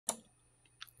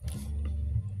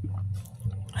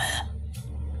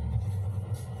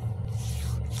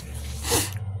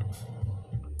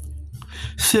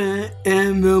sit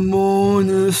in the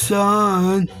morning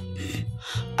sun.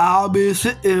 I'll be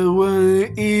sitting when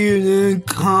the evening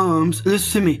comes.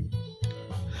 Listen to me.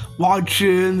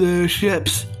 Watching the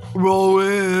ships roll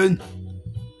in.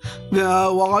 Then I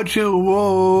watch it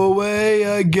roll away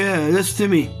again. Listen to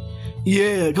me.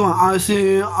 Yeah, come on. I'm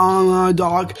sitting on the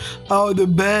dock of the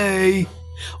bay,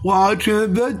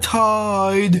 watching the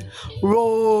tide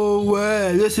roll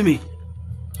away. Listen to me.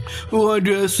 We're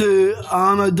just sitting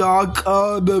on the dock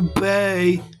of the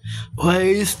bay,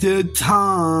 wasted time.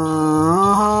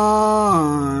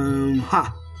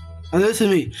 Ha! And listen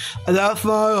to me. I left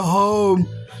my home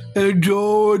in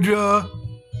Georgia,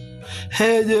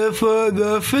 headed for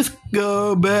the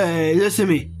Frisco Bay. Listen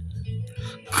to me.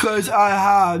 'Cause I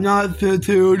have nothing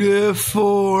to live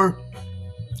for.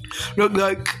 Look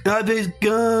like nothing's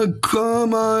gonna come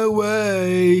my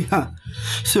way. Huh.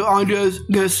 So I'm just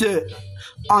gonna sit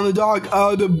on the dock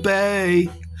of the bay,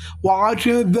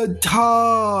 watching the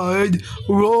tide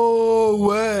roll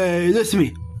away. Listen to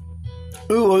me.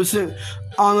 Ooh, I'm sitting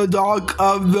on the dock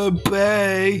of the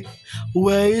bay,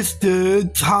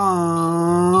 wasted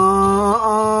time.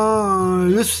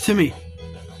 Listen to me.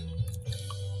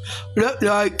 Look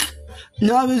like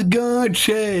nothing's gonna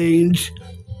change.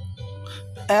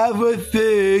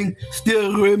 Everything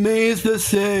still remains the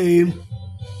same.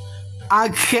 I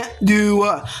can't do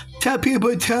what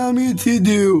people tell me to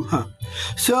do.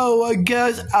 So I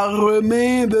guess I'll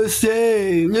remain the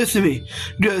same. Listen to me.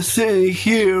 Just sitting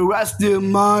here resting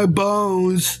my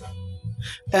bones.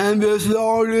 And this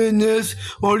loneliness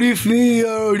won't leave me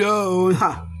alone.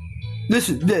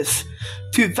 Listen to this.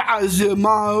 2,000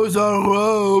 miles of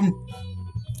roam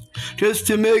just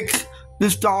to make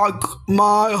this dock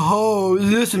my home.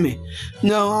 Listen to me.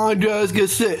 Now I'm just gonna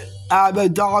sit at the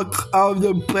dock of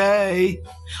the bay,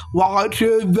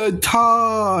 watching the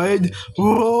tide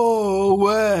roll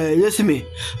away. Listen to me.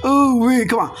 Ooh,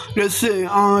 come on. Just sitting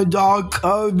on the dock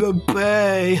of the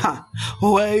bay,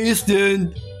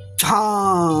 wasting time.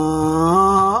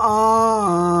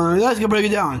 Let's go break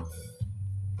it down.